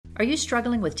Are you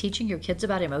struggling with teaching your kids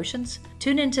about emotions?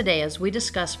 Tune in today as we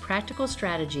discuss practical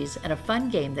strategies and a fun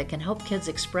game that can help kids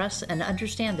express and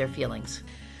understand their feelings.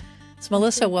 So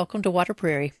Melissa, welcome to Water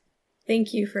Prairie.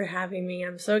 Thank you for having me.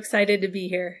 I'm so excited to be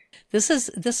here. This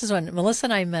is when Melissa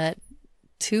and I met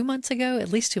 2 months ago,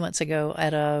 at least 2 months ago,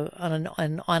 at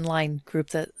an online group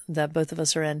that both of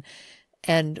us are in.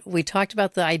 And we talked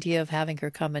about the idea of having her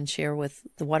come and share with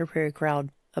the Water Prairie crowd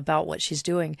about what she's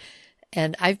doing.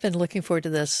 And I've been looking forward to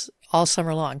this all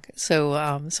summer long. So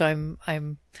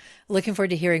I'm looking forward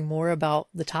to hearing more about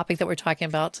the topic that we're talking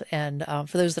about. And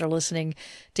for those that are listening,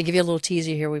 to give you a little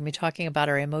teaser here, we'll be talking about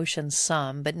our emotions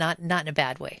some, but not in a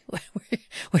bad way.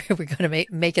 We're going to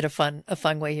make it a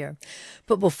fun way here.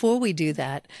 But before we do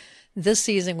that, this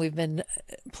season, we've been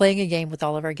playing a game with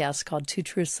all of our guests called Two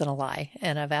Truths and a Lie.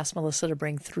 And I've asked Melissa to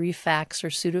bring 3 facts or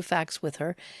pseudo-facts with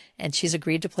her, and she's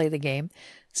agreed to play the game.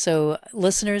 So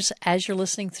listeners, as you're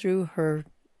listening through her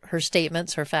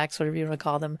statements, her facts, whatever you want to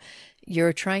call them,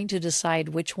 you're trying to decide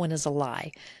which one is a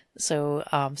lie. So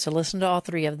listen to all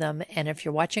 3 of them. And if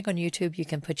you're watching on YouTube, you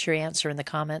can put your answer in the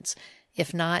comments.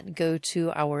 If not, go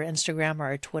to our Instagram or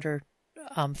our Twitter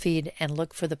feed and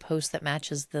look for the post that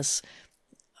matches this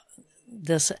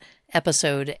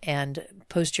episode and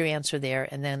post your answer there.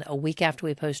 And then a week after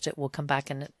we post it, we'll come back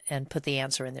and put the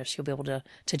answer in there. So you'll be able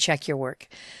to check your work.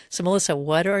 So Melissa,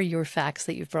 what are your facts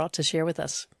that you've brought to share with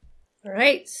us? All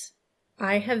right.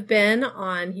 I have been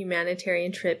on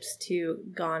humanitarian trips to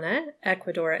Ghana,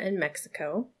 Ecuador, and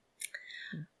Mexico.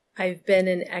 I've been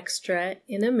an extra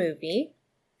in a movie.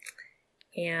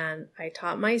 And I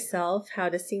taught myself how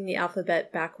to sing the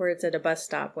alphabet backwards at a bus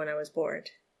stop when I was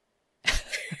bored.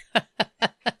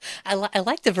 I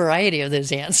like the variety of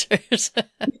those answers.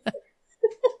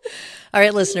 All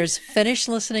right, listeners, finish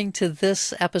listening to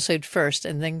this episode first,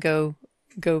 and then go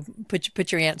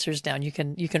put your answers down. You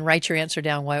can write your answer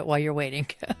down while you're waiting.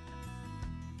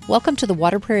 Welcome to the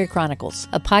Water Prairie Chronicles,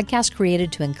 a podcast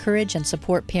created to encourage and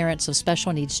support parents of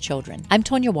special needs children. I'm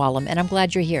Tonya Wallum, and I'm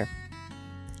glad you're here.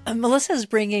 Melissa is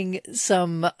bringing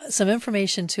some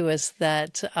information to us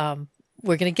that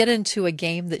we're going to get into a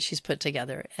game that she's put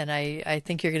together, and I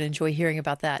think you're going to enjoy hearing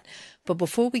about that. But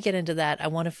before we get into that, I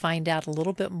want to find out a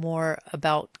little bit more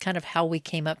about kind of how we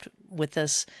came up with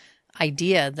this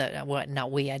idea that, well,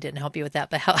 not we, I didn't help you with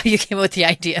that, but how you came up with the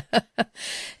idea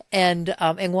and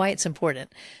why it's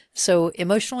important. So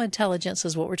emotional intelligence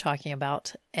is what we're talking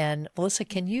about. And Melissa,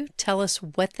 can you tell us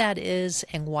what that is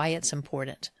and why it's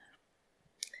important?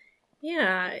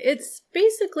 Yeah, it's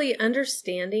basically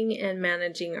understanding and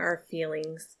managing our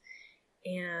feelings.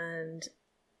 And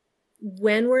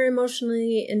when we're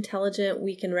emotionally intelligent,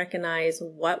 we can recognize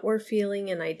what we're feeling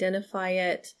and identify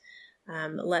it,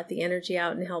 let the energy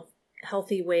out in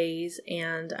healthy ways.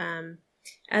 And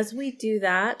as we do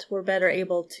that, we're better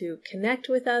able to connect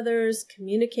with others,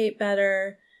 communicate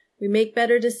better, we make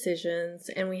better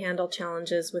decisions, and we handle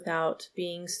challenges without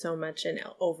being so much in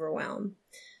overwhelm.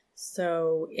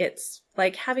 So it's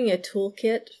like having a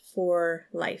toolkit for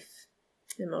life,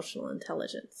 emotional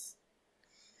intelligence.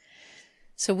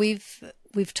 So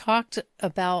we've talked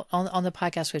about on the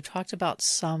podcast, we've talked about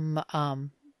some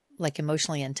like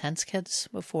emotionally intense kids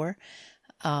before.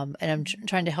 And I'm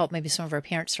trying to help maybe some of our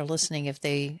parents that are listening if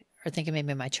they are thinking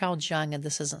maybe my child's young and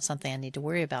this isn't something I need to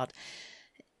worry about.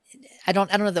 I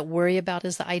don't know that worry about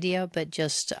is the idea, but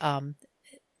just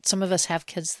some of us have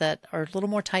kids that are a little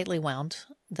more tightly wound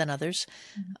than others.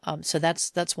 Mm-hmm. So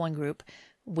that's one group.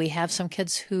 We have some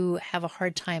kids who have a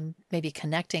hard time maybe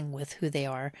connecting with who they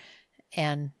are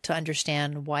and to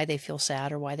understand why they feel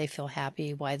sad or why they feel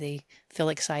happy, why they feel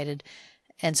excited.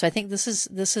 And so I think this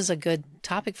is a good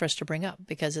topic for us to bring up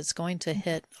because it's going to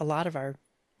hit a lot of our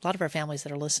families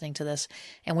that are listening to this.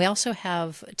 And we also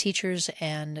have teachers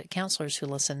and counselors who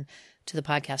listen to the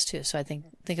podcast too. So I think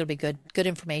it'll be good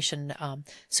information.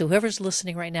 So whoever's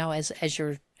listening right now, as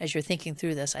you're thinking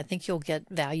through this, I think you'll get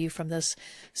value from this.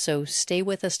 So stay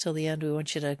with us till the end. We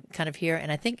want you to kind of hear.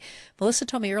 And I think Melissa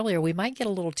told me earlier, we might get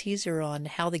a little teaser on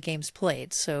how the game's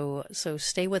played. So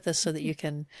stay with us so that you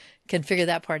can figure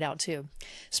that part out too.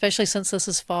 Especially since this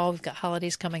is fall, we've got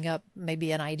holidays coming up,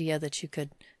 maybe an idea that you could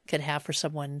have for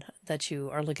someone that you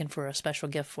are looking for a special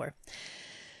gift for.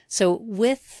 So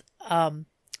with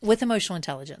emotional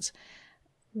intelligence,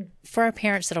 for our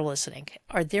parents that are listening,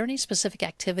 are there any specific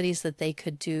activities that they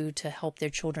could do to help their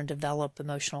children develop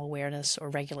emotional awareness or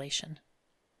regulation?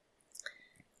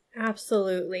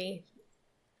 Absolutely.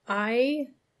 I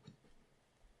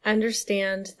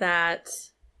understand that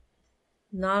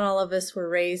not all of us were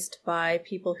raised by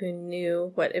people who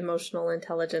knew what emotional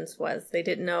intelligence was. They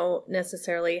didn't know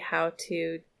necessarily how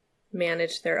to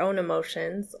manage their own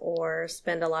emotions or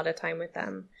spend a lot of time with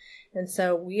them. And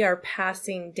so we are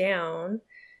passing down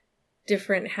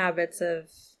different habits of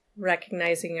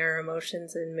recognizing our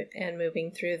emotions and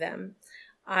moving through them.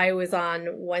 I was on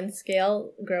one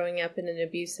scale growing up in an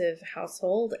abusive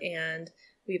household, and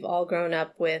we've all grown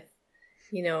up with,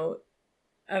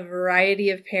 a variety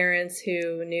of parents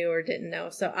who knew or didn't know.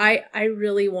 So I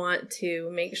really want to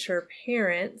make sure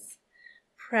parents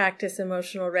practice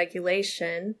emotional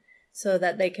regulation so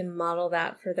that they can model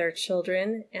that for their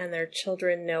children, and their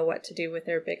children know what to do with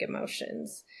their big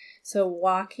emotions. So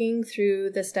walking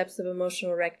through the steps of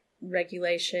emotional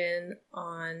regulation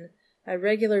on a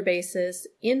regular basis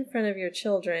in front of your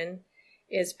children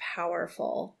is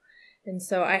powerful. And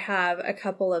so I have a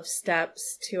couple of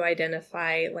steps to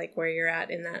identify like where you're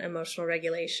at in that emotional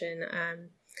regulation.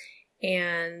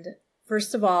 And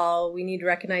first of all, we need to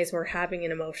recognize we're having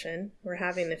an emotion, we're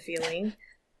having a feeling,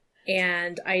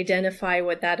 and identify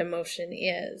what that emotion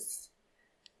is.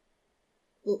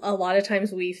 A lot of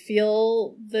times we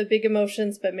feel the big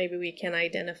emotions, but maybe we can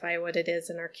identify what it is,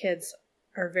 and our kids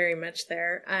are very much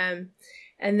there.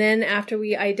 And then after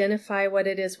we identify what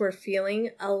it is we're feeling,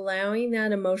 allowing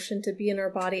that emotion to be in our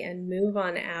body and move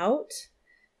on out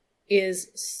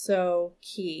is so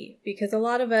key, because a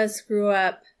lot of us grew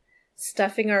up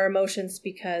stuffing our emotions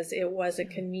because it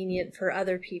wasn't convenient for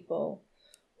other people,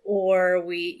 or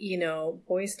we,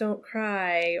 boys don't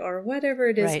cry, or whatever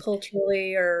it is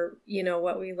culturally, or,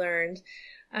 what we learned.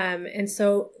 And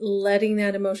so letting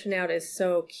that emotion out is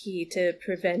so key to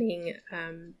preventing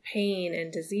pain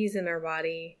and disease in our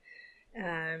body,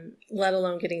 let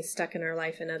alone getting stuck in our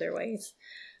life in other ways.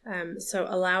 So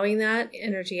allowing that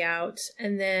energy out,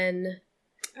 and then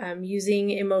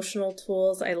using emotional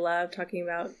tools. I love talking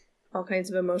about all kinds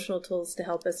of emotional tools to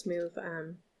help us move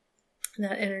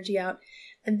that energy out.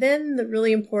 And then the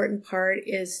really important part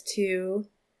is to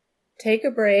take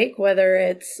a break, whether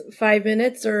it's 5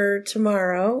 minutes or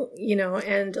tomorrow,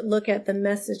 and look at the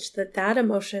message that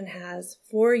emotion has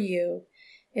for you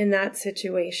in that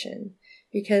situation.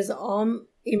 Because all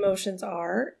emotions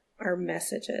are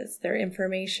messages, they're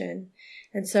information.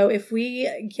 And so if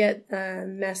we get the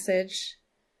message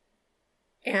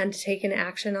and take an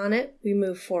action on it, we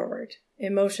move forward.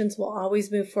 Emotions will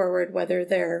always move forward, whether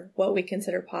they're what we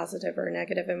consider positive or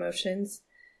negative emotions.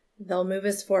 They'll move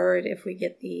us forward if we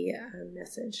get the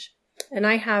message. And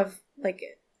I have like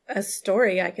a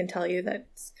story I can tell you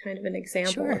that's kind of an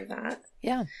example of that.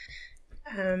 Yeah.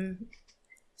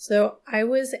 So I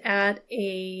was at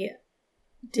a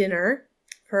dinner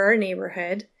for our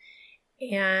neighborhood,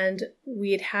 and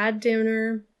we'd had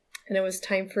dinner, and it was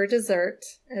time for dessert.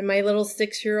 And my little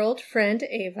 6-year-old friend,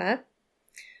 Ava,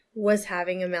 was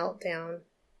having a meltdown.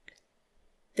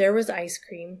 There was ice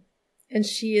cream, and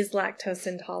she is lactose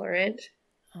intolerant.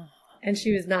 Oh. And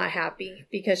she was not happy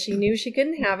because she knew she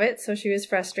couldn't have it. So she was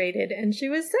frustrated and she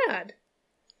was sad.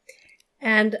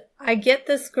 And I get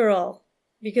this girl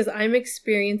because I'm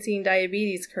experiencing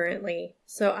diabetes currently.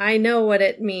 So I know what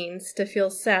it means to feel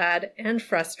sad and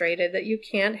frustrated that you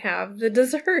can't have the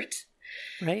dessert.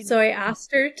 Right. So I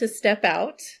asked her to step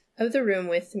out of the room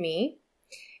with me,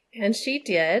 and she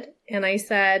did. And I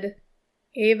said,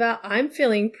 Ava, I'm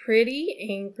feeling pretty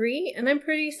angry and I'm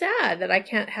pretty sad that I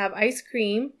can't have ice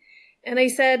cream. And I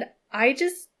said, I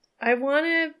want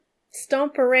to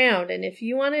stomp around. And if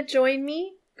you want to join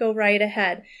me, go right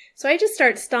ahead. So I just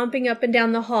start stomping up and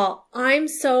down the hall. I'm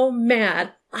so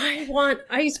mad. I want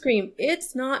ice cream.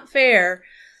 It's not fair.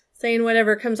 Saying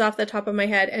whatever comes off the top of my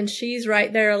head. And she's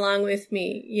right there along with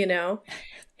me,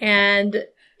 And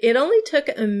it only took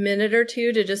a minute or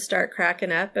two to just start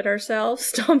cracking up at ourselves,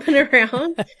 stomping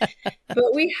around.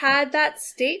 But we had that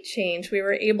state change. We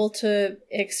were able to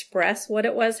express what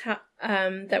it was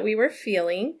that we were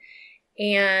feeling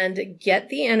and get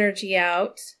the energy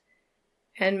out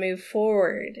and move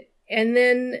forward. And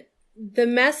then the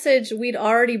message, we'd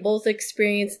already both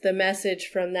experienced the message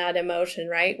from that emotion,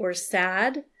 right? We're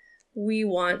sad. We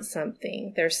want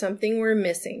something. There's something we're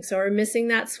missing. So we're missing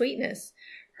that sweetness.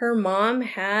 Her mom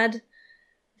had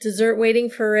dessert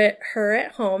waiting for her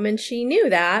at home, and she knew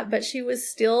that, but she was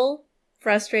still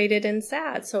frustrated and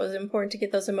sad. So it was important to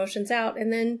get those emotions out,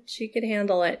 and then she could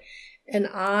handle it. And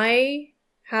I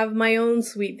have my own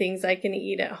sweet things I can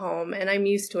eat at home, and I'm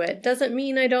used to it. Doesn't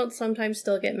mean I don't sometimes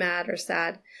still get mad or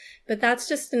sad, but that's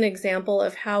just an example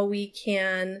of how we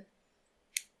can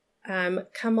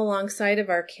come alongside of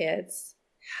our kids,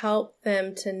 help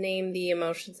them to name the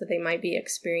emotions that they might be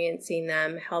experiencing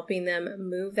them, helping them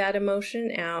move that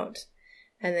emotion out,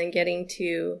 and then getting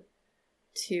to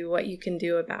what you can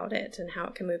do about it and how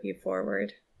it can move you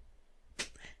forward.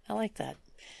 I like that.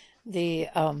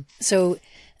 So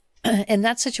in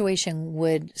that situation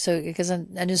because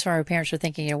I just from our parents were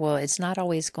thinking, well, it's not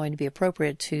always going to be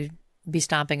appropriate to be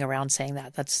stomping around saying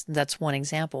that. That's one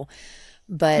example.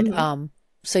 But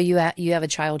so you have a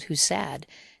child who's sad.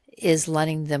 Is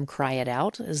letting them cry it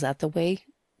out? Is that the way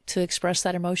to express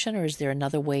that emotion, or is there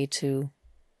another way to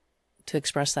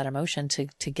express that emotion to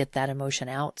get that emotion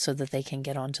out so that they can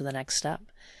get on to the next step?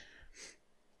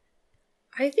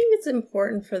 I think it's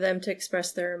important for them to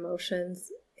express their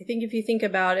emotions. I think if you think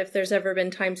about if there's ever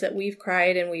been times that we've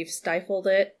cried and we've stifled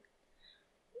it,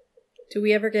 do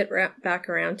we ever get back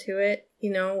around to it,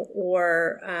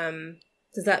 or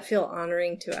does that feel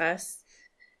honoring to us?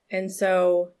 And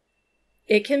so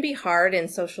it can be hard in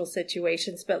social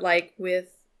situations, but like with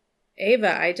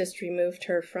Ava, I just removed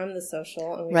her from the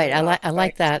social. And right. I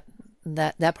like that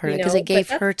part of it, because it gave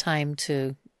her time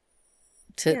to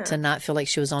not feel like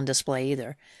she was on display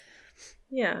either.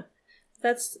 Yeah.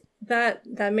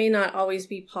 That may not always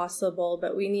be possible,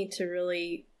 but we need to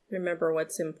really remember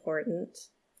what's important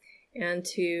and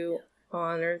to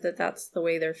honor that that's the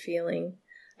way they're feeling.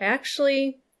 I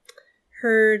actually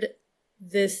heard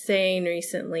this saying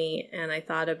recently and I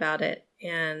thought about it,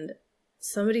 and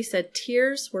somebody said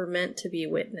tears were meant to be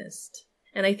witnessed.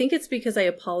 And I think it's because I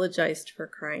apologized for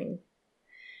crying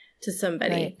to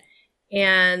somebody. Right.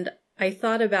 And I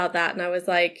thought about that and I was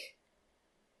like,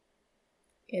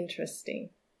 interesting.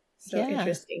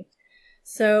 Interesting.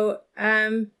 So,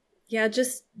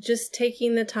 just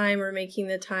taking the time or making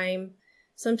the time.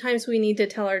 Sometimes we need to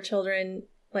tell our children,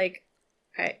 like,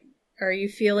 are you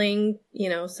feeling,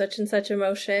 such and such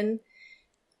emotion?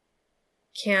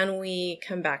 Can we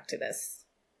come back to this,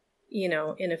 in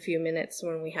a few minutes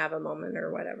when we have a moment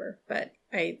or whatever? But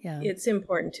it's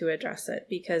important to address it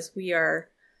because we are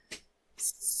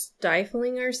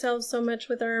stifling ourselves so much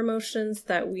with our emotions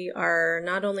that we are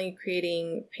not only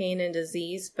creating pain and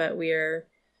disease, but we are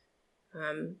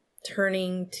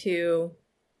turning to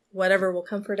whatever will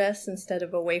comfort us instead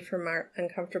of away from our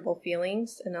uncomfortable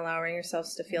feelings and allowing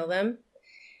ourselves to feel them.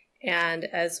 And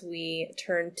as we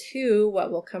turn to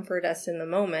what will comfort us in the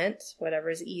moment, whatever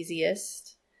is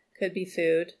easiest, could be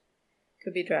food,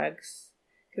 could be drugs,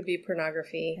 could be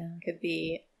pornography, could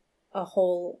be a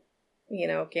whole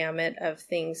gamut of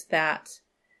things that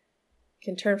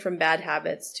can turn from bad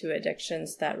habits to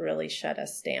addictions that really shut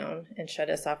us down and shut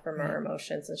us off from our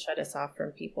emotions and shut us off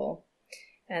from people.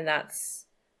 And that's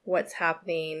what's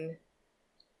happening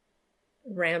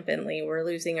rampantly. We're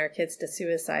losing our kids to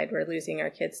suicide. We're losing our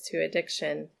kids to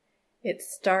addiction. It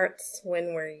starts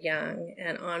when we're young,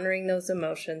 and honoring those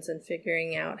emotions and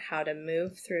figuring out how to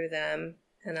move through them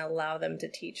and allow them to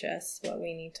teach us what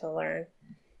we need to learn.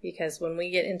 Because when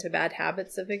we get into bad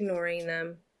habits of ignoring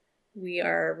them, we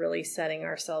are really setting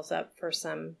ourselves up for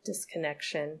some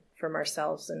disconnection from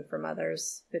ourselves and from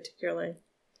others, particularly.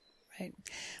 Right.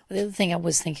 Well, the other thing I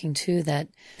was thinking too, that,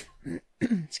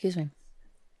 excuse me,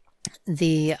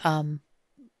 I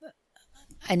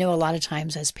know a lot of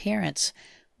times as parents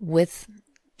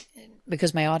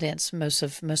because my audience, most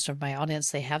of my audience,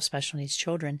 they have special needs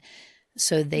children.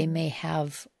 So they may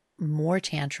have more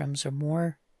tantrums or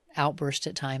more outburst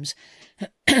at times,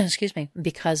 excuse me,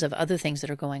 because of other things that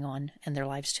are going on in their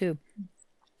lives too.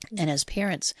 And as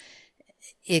parents,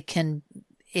 it can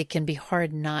be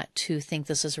hard not to think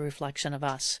this is a reflection of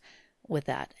us with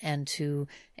that. And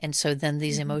so then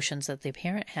these emotions that the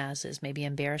parent has is maybe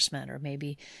embarrassment or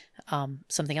maybe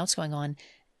something else going on.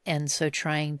 And so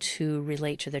trying to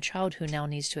relate to the child who now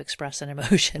needs to express an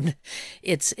emotion,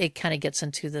 it kind of gets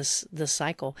into this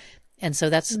cycle. And so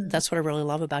that's what I really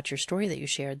love about your story that you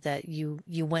shared, that you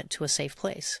went to a safe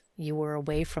place. You were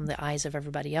away from the eyes of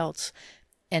everybody else,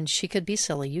 and she could be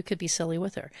silly. You could be silly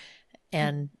with her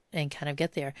and kind of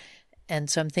get there. And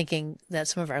so I'm thinking that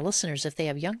some of our listeners, if they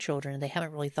have young children and they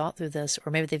haven't really thought through this,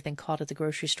 or maybe they've been caught at the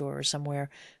grocery store or somewhere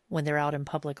when they're out in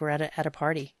public or at a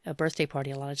party, a birthday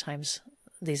party, a lot of times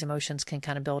these emotions can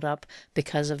kind of build up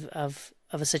because of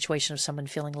a situation of someone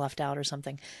feeling left out or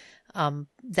something.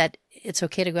 That it's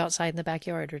okay to go outside in the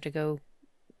backyard or to go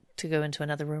into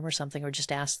another room or something, or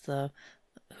just ask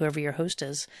whoever your host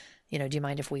is, do you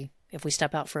mind if we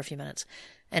step out for a few minutes?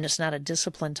 And it's not a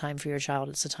discipline time for your child.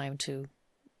 It's a time to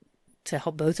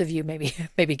help both of you maybe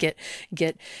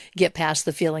get past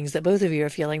the feelings that both of you are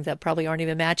feeling that probably aren't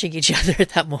even matching each other at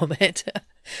that moment.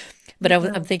 But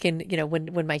I'm thinking,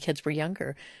 when my kids were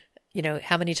younger,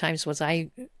 how many times was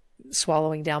I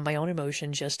swallowing down my own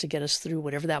emotion just to get us through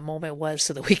whatever that moment was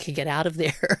so that we could get out of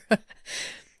there.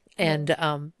 And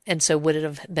so would it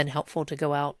have been helpful to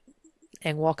go out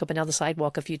and walk up and down the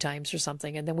sidewalk a few times or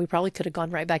something? And then we probably could have gone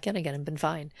right back in again and been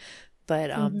fine.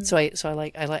 But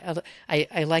Mhm.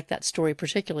 I like that story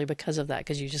particularly because of that,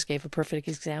 because you just gave a perfect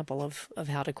example of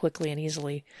how to quickly and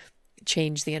easily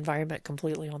change the environment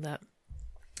completely on that.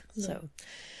 Yeah. So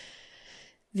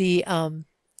the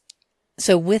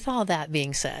so with all that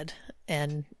being said,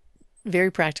 and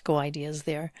very practical ideas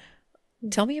there,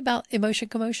 tell me about Emotion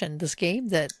Commotion, this game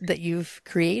that you've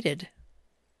created.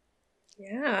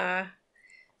 Yeah.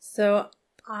 So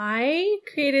I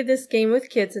created this game with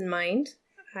kids in mind.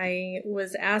 I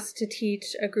was asked to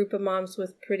teach a group of moms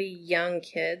with pretty young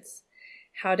kids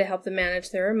how to help them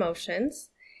manage their emotions.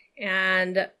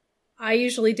 And I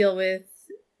usually deal with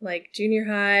like junior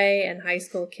high and high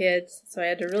school kids. So I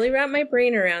had to really wrap my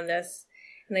brain around this.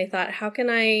 And I thought, how can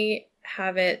I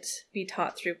have it be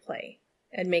taught through play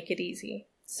and make it easy?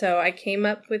 So I came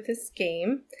up with this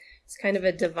game. It's kind of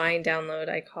a divine download,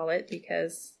 I call it,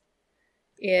 because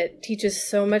it teaches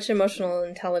so much emotional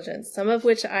intelligence, some of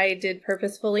which I did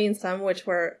purposefully and some which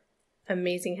were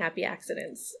amazing happy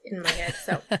accidents in my head.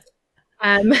 So,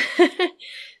 um,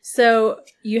 so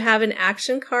you have an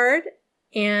action card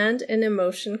and an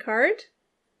emotion card.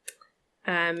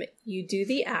 You do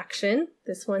the action.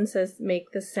 This one says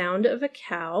make the sound of a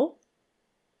cow,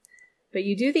 but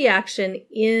you do the action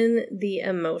in the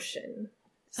emotion.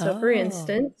 So for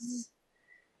instance,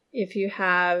 if you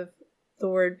have the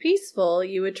word peaceful,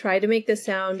 you would try to make the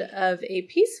sound of a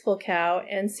peaceful cow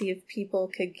and see if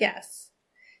people could guess.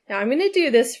 Now I'm going to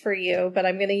do this for you, but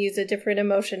I'm going to use a different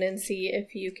emotion and see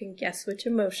if you can guess which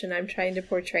emotion I'm trying to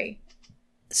portray.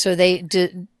 So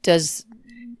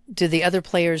do the other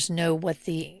players know what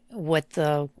the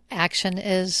action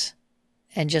is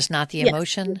and just not the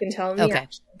emotion? You can tell them the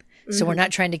action. So we're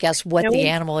not trying to guess what the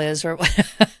animal is or what.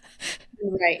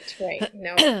 Right.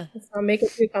 No, let's not make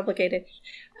it too complicated.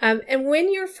 And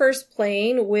when you're first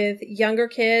playing with younger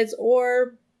kids,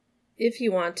 or if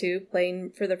you want to,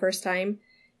 playing for the first time,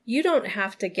 you don't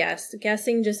have to guess.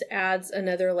 Guessing just adds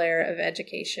another layer of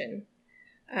education.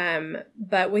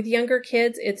 But with younger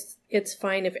kids, it's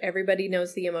fine if everybody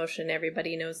knows the emotion,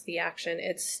 everybody knows the action.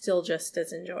 It's still just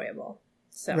as enjoyable.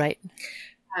 So, right.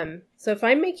 So if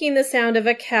I'm making the sound of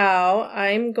a cow,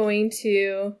 I'm going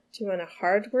to, do you want a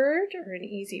hard word or an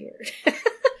easy word?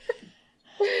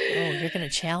 Oh, you're going to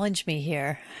challenge me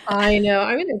here. I know.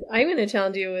 I'm going to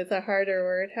challenge you with a harder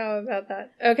word. How about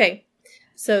that? Okay.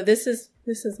 So this is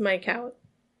my cow.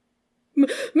 Moo!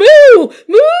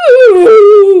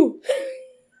 Moo!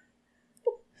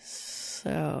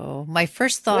 So my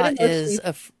first thought is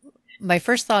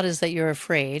that you're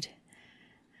afraid.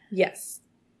 Yes.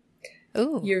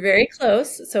 Ooh. You're very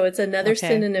close. So it's another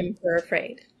synonym for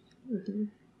afraid. Mm-hmm.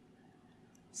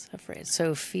 So afraid.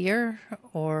 So fear,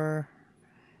 or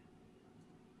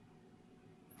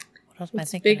what else am I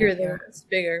thinking? It's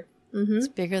bigger. Mm-hmm. It's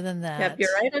bigger than that. Yep,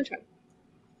 you're right on track.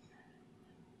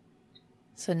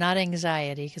 So not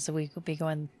anxiety, because we could be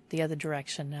going the other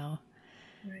direction now.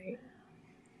 Right.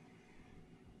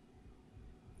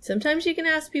 Sometimes you can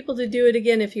ask people to do it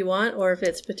again if you want, or if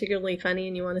it's particularly funny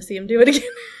and you want to see them do it again.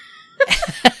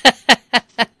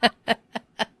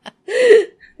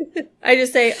 I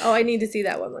just say, oh, I need to see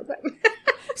that one more time.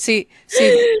 see,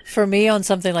 for me on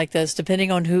something like this,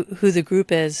 depending on who the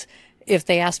group is, if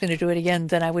they asked me to do it again,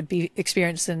 then I would be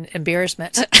experiencing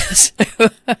embarrassment.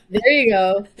 There you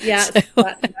go. Yeah,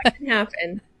 that can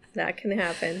happen. That can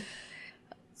happen.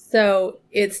 So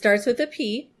it starts with a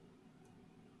P.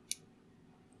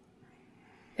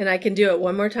 And I can do it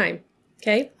one more time.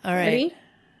 Okay? All right. Ready?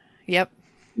 Yep.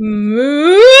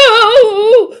 Moo!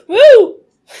 Woo!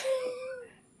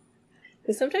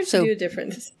 Because sometimes you do a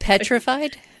difference.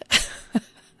 Petrified?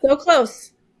 So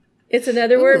close. It's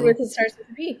another word with it starts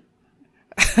with a P.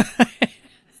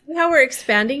 See how we're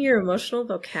expanding your emotional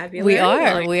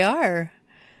vocabulary? We are.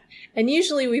 And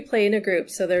usually we play in a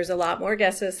group, so there's a lot more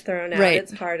guesses thrown out. Right.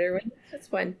 It's harder when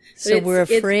it's one. So we're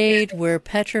afraid, we're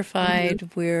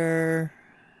petrified, we're...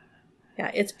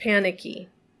 Yeah, it's panicky.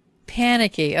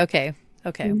 Panicky, okay.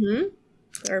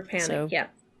 Mm-hmm. Or panic, yeah.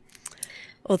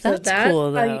 Well, that's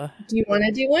cool, though. Do you want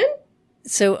to do one?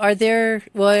 So are there...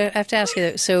 Well, I have to ask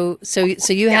you, so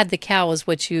you had the cow is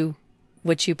what you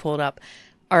pulled up.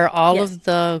 Are all of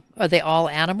the... Are they all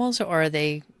animals, or are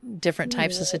they different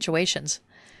types of situations?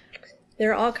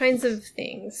 There are all kinds of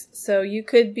things. So you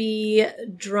could be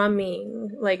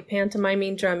drumming, like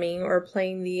pantomiming drumming, or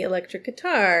playing the electric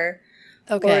guitar.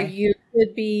 Okay. Or you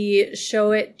could be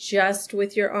show it just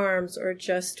with your arms or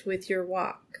just with your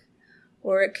walk.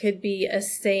 Or it could be a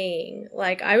saying.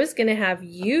 Like I was going to have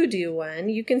you do one.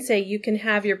 You can say you can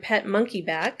have your pet monkey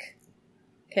back.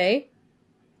 Okay?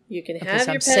 You can have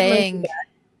your pet monkey back.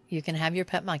 You can have your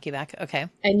pet monkey back. Okay.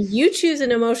 And you choose an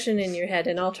emotion in your head,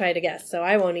 and I'll try to guess, so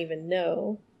I won't even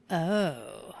know.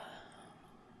 Oh.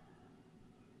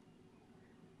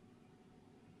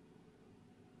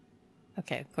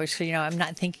 Okay. Of course, you know, I'm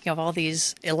not thinking of all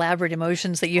these elaborate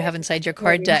emotions that you have inside your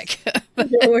card deck.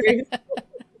 No worries.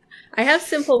 I have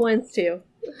simple ones too.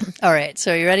 All right.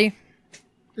 So, are you ready?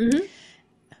 Mm-hmm.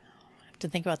 I have to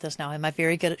think about this now. Am I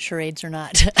very good at charades or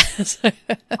not?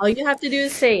 All you have to do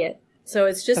is say it. So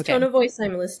it's just Okay. tone of voice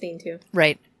I'm listening to.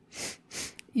 Right.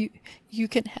 You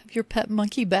can have your pet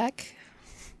monkey back.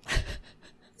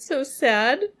 So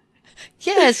sad.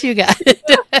 Yes, you got it.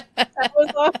 That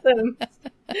was awesome.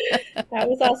 That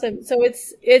was awesome. So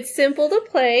it's simple to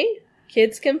play.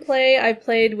 Kids can play. I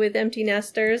played with empty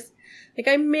nesters. Like,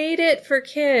 I made it for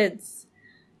kids.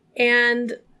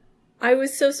 And I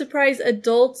was so surprised.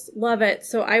 Adults love it.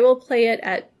 So I will play it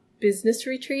at business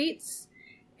retreats.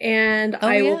 And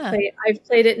I've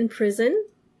played it in prison,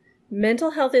 mental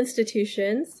health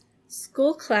institutions,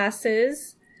 school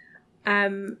classes.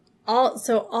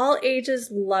 All ages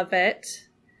love it.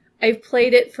 I've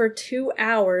played it for 2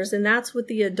 hours, and that's with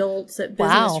the adults at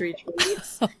business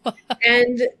retreats.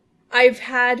 And I've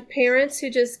had parents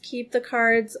who just keep the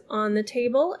cards on the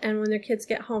table, and when their kids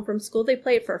get home from school, they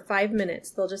play it for 5 minutes.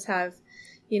 They'll just have,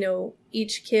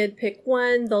 each kid pick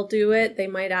one. They'll do it. They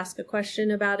might ask a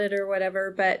question about it or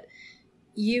whatever, but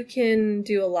you can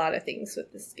do a lot of things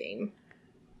with this game.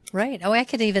 Right. Oh, I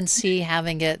could even see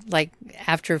having it like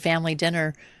after family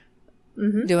dinner,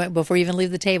 doing it before you even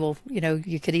leave the table.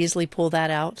 You could easily pull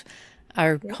that out.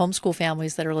 Our homeschool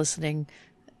families that are listening,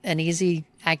 an easy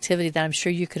activity that I'm sure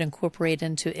you could incorporate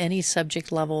into any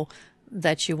subject level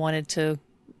that you wanted to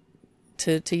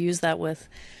use that with.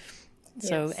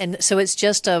 So, Yes. and so it's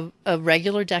just a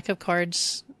regular deck of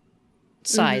cards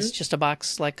size, just a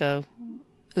box like a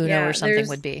Uno or something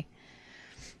would be.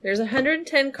 There's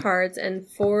 110 cards, and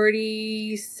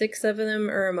 46 of them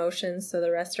are emotions, so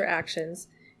the rest are actions.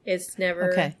 It's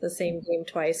never the same game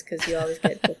twice because you always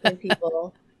get different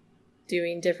people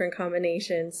doing different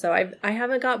combinations. So I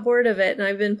haven't got bored of it, and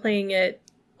I've been playing it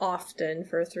often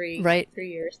for 3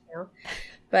 years now.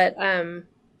 But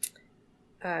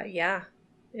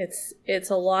it's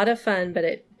a lot of fun, but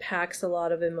it packs a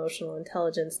lot of emotional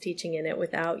intelligence teaching in it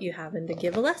without you having to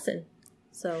give a lesson.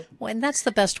 So, and that's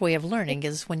the best way of learning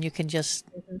is when you can just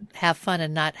have fun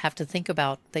and not have to think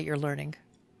about that you're learning.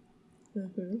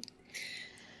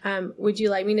 Would you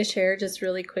like me to share just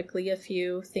really quickly a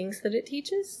few things that it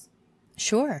teaches?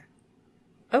 Sure.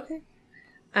 Okay.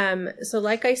 So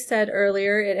like I said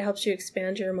earlier, it helps you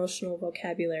expand your emotional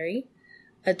vocabulary.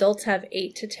 Adults have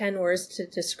 8 to 10 words to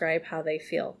describe how they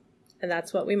feel, and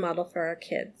that's what we model for our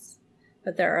kids.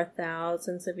 But there are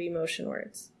thousands of emotion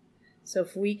words. So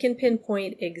if we can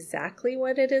pinpoint exactly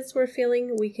what it is we're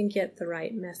feeling, we can get the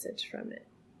right message from it.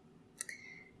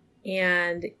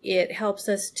 And it helps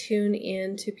us tune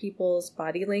into people's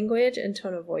body language and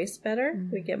tone of voice better.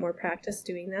 We get more practice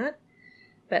doing that.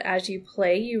 But as you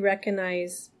play, you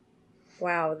recognize,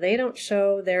 wow, they don't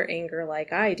show their anger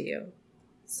like I do.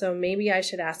 So maybe I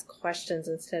should ask questions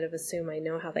instead of assume I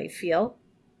know how they feel.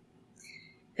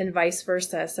 And vice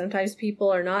versa. Sometimes people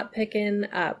are not picking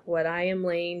up what I am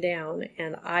laying down,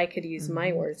 and I could use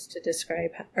my words to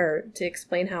describe or to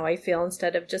explain how I feel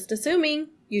instead of just assuming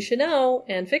you should know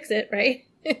and fix it, right?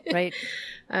 Right.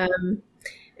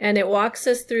 And it walks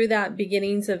us through that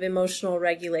beginnings of emotional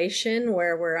regulation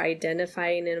where we're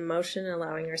identifying an emotion,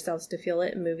 allowing ourselves to feel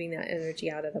it and moving that energy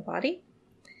out of the body.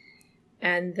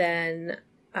 And then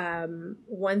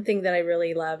one thing that I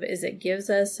really love is it gives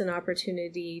us an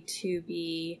opportunity to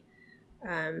be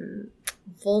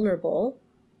vulnerable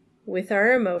with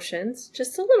our emotions,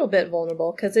 just a little bit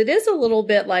vulnerable, because it is a little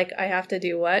bit like I have to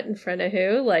do what in front of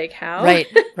who, like how.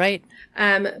 Right.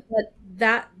 But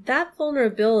that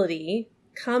vulnerability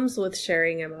comes with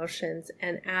sharing emotions,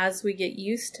 and as we get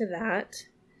used to that,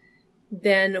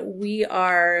 then we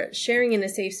are sharing in a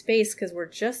safe space because we're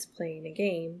just playing a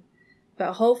game.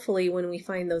 But hopefully when we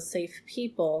find those safe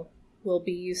people, we'll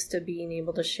be used to being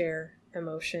able to share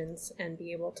emotions and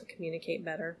be able to communicate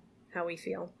better how we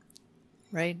feel.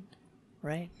 Right.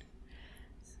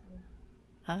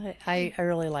 I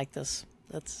really like this.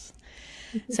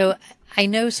 So I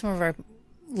know some of our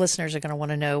listeners are going to want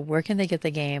to know where can they get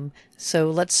the game. So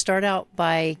let's start out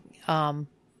by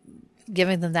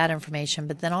giving them that information,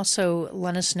 but then also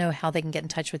let us know how they can get in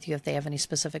touch with you if they have any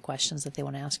specific questions that they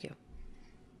want to ask you.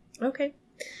 Okay.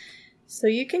 So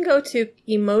you can go to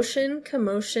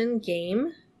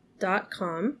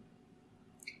emotioncommotiongame.com,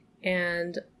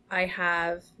 and I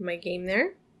have my game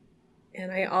there.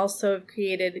 And I also have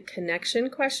created connection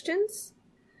questions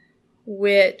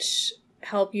which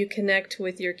help you connect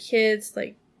with your kids,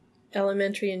 like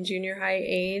elementary and junior high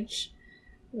age,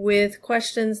 with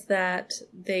questions that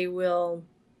they will,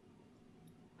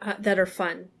 that are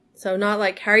fun. So not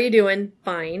like, how are you doing?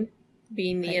 Fine,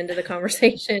 being the end of the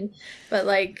conversation, but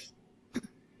like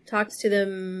talks to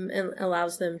them and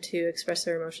allows them to express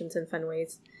their emotions in fun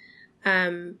ways.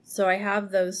 So I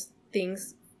have those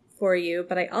things for you,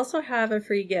 but I also have a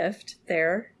free gift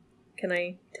there. Can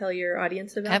I tell your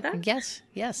audience about that?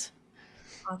 Yes.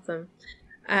 Awesome.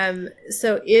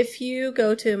 So if you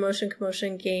go to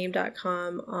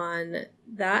emotioncommotiongame.com, on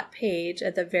that page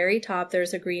at the very top,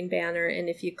 there's a green banner. And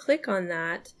if you click on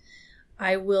that,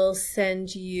 I will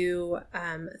send you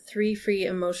 3 free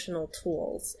emotional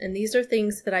tools. And these are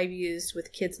things that I've used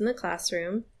with kids in the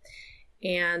classroom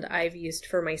and I've used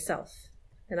for myself.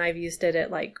 And I've used it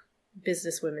at like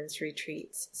business women's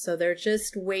retreats. So they're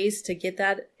just ways to get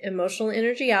that emotional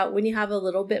energy out when you have a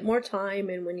little bit more time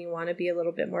and when you want to be a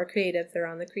little bit more creative. They're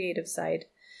on the creative side.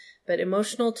 But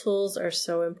emotional tools are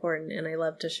so important and I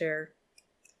love to share.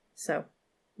 So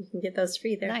you can get those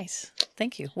free there. Nice.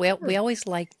 Thank you. Well, we always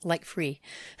like free.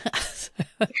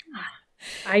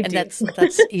 I do. And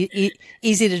that's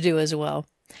easy to do as well.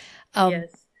 Yes.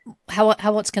 How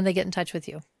else can they get in touch with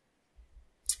you?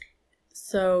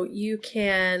 So you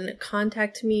can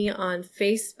contact me on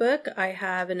Facebook. I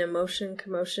have an Emotion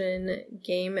Commotion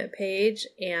Game page,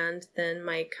 and then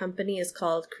my company is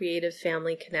called Creative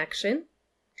Family Connection.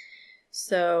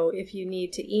 So if you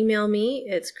need to email me,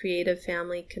 it's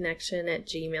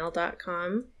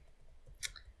creativefamilyconnection@gmail.com,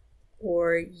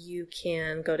 or you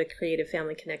can go to Creative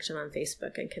Family Connection on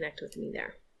Facebook and connect with me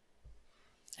there.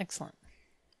 Excellent.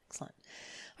 All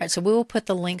right, so we will put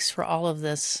the links for all of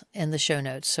this in the show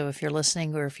notes. So if you're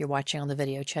listening or if you're watching on the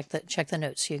video, check the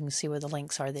notes so you can see where the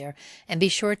links are there. And be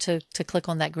sure to click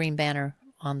on that green banner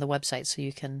on the website so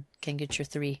you can get your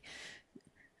 3.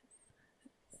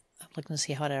 I'm looking to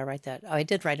see, how did I write that? Oh, I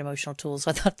did write emotional tools.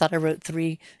 I thought I wrote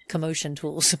 3 commotion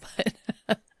tools,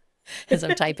 but as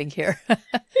I'm typing here.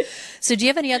 So do you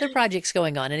have any other projects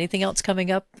going on? Anything else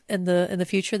coming up in the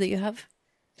future that you have?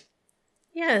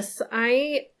 Yes,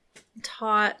 I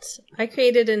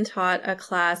created and taught a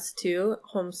class to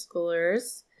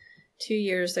homeschoolers 2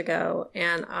 years ago,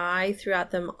 and I threw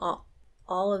at them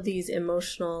all of these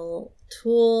emotional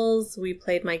tools. We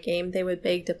played my game. They would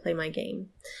beg to play my game.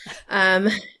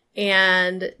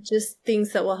 And just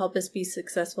things that will help us be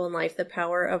successful in life, the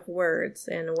power of words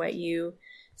and what you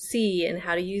see and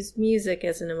how to use music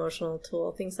as an emotional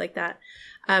tool, things like that.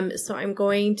 So I'm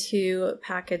going to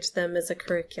package them as a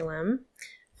curriculum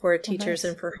for teachers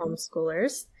and for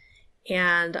homeschoolers.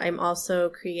 And I'm also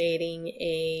creating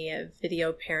a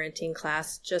video parenting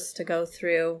class just to go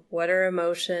through what are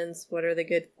emotions, what are they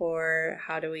good for,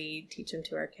 how do we teach them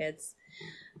to our kids.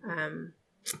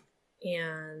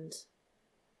 And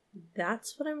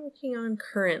that's what I'm working on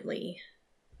currently.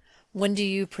 When do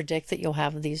you predict that you'll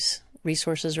have these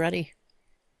resources ready?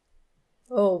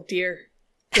 Oh dear.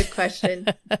 Good question.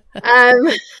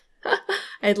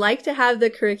 I'd like to have the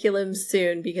curriculum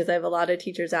soon because I have a lot of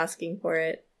teachers asking for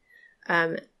it.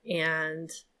 So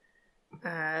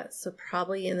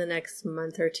probably in the next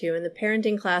month or 2. And the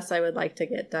parenting class I would like to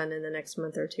get done in the next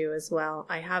month or 2 as well.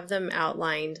 I have them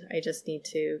outlined. I just need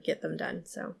to get them done.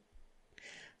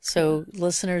 So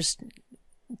listeners,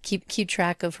 keep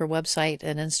track of her website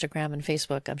and Instagram and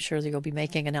Facebook. I'm sure that you'll be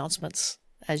making announcements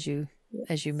as you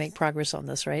make progress on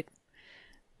this, right?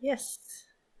 Yes,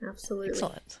 absolutely.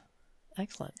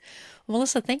 Excellent. Well,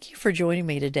 Melissa, thank you for joining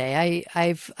me today.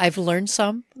 I've learned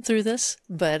some through this,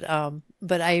 but I'm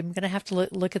going to have to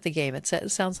look at the game. It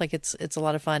sounds like it's a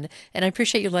lot of fun, and I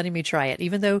appreciate you letting me try it,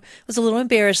 even though it was a little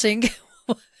embarrassing.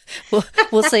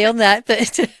 we'll say on that,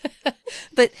 but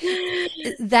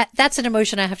that's an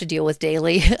emotion I have to deal with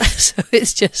daily. So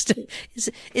it's just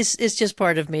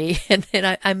part of me, and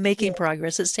I'm making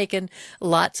progress. It's taken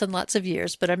lots and lots of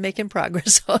years, but I'm making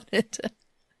progress on it.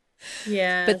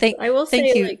 Yeah, but I will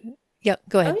say, you. Yeah,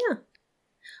 go ahead. Oh yeah,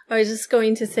 I was just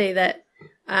going to say that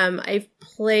I've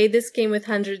played this game with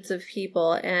hundreds of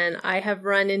people, and I have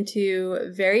run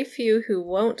into very few who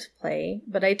won't play.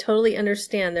 But I totally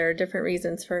understand there are different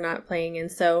reasons for not playing,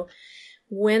 and so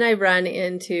when I run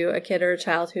into a kid or a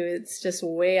child who is just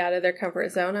way out of their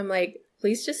comfort zone, I'm like,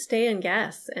 please just stay and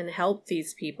guess and help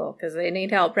these people because they need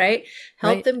help, right?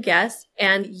 Help them guess,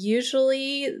 and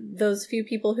usually those few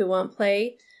people who won't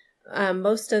play.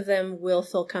 Most of them will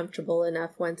feel comfortable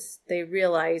enough once they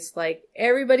realize like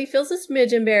everybody feels a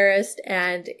smidge embarrassed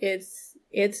and it's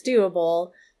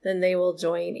doable, then they will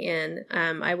join in.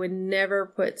 I would never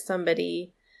put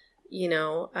somebody,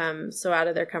 so out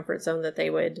of their comfort zone that they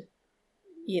would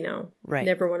Right.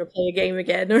 never want to play a game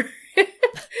again. Or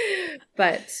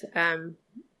but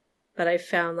I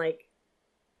found like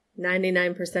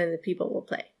 99% of the people will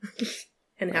play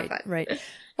and have fun. Right.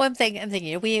 Well, I'm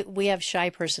thinking, we have shy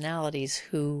personalities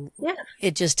who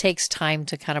it just takes time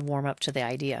to kind of warm up to the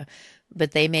idea,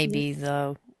 but they may be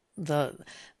the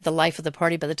life of the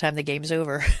party by the time the game's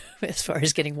over, as far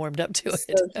as getting warmed up to it.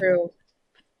 So true.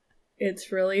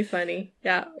 It's really funny.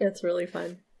 Yeah, it's really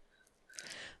fun.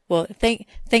 Well, thank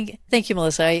you,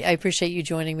 Melissa. I appreciate you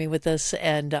joining me with this,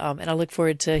 and I look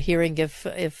forward to hearing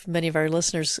if many of our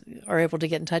listeners are able to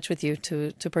get in touch with you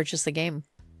to purchase the game.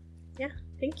 Yeah,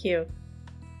 thank you.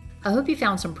 I hope you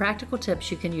found some practical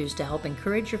tips you can use to help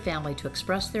encourage your family to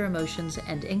express their emotions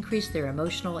and increase their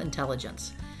emotional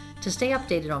intelligence. To stay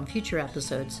updated on future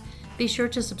episodes, be sure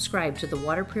to subscribe to the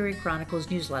Water Prairie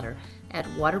Chronicles newsletter at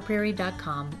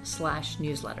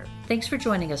waterprairie.com/newsletter. Thanks for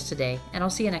joining us today, and I'll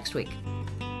see you next week.